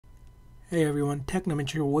Hey everyone,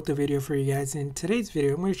 Technomentary here with a video for you guys. In today's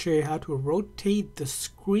video, I'm going to show you how to rotate the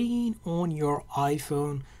screen on your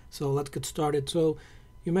iPhone. So let's get started. So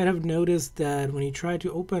you might have noticed that when you try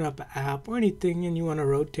to open up an app or anything and you want to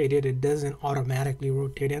rotate it, it doesn't automatically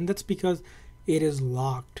rotate. And that's because it is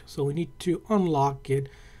locked. So we need to unlock it.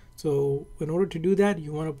 So in order to do that,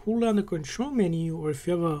 you want to pull down the control menu, or if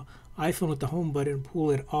you have an iPhone with the home button, pull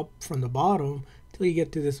it up from the bottom till you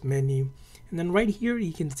get to this menu. And then right here,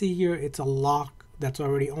 you can see here, it's a lock that's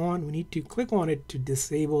already on. We need to click on it to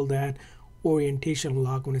disable that orientation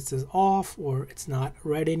lock when it says off or it's not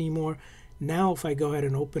red anymore. Now, if I go ahead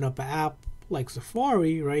and open up an app like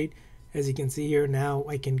Safari, right, as you can see here, now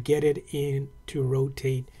I can get it in to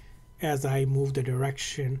rotate as I move the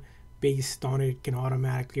direction based on it. It can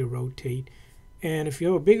automatically rotate. And if you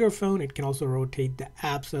have a bigger phone, it can also rotate the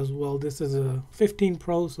apps as well. This is a 15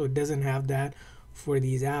 Pro, so it doesn't have that for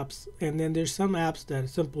these apps. And then there's some apps that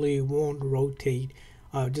simply won't rotate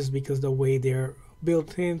just because the way they're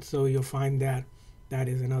built in. So you'll find that that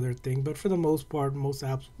is another thing. But for the most part, most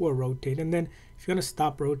apps will rotate. And then if you want to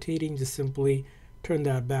stop rotating, just simply turn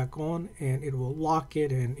that back on and it will lock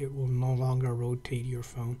it and it will no longer rotate your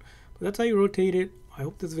phone. But that's how you rotate it. I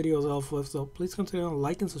hope this video is helpful. So please consider the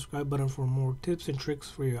like and subscribe button for more tips and tricks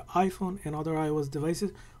for your iPhone and other iOS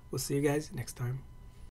devices. We'll see you guys next time.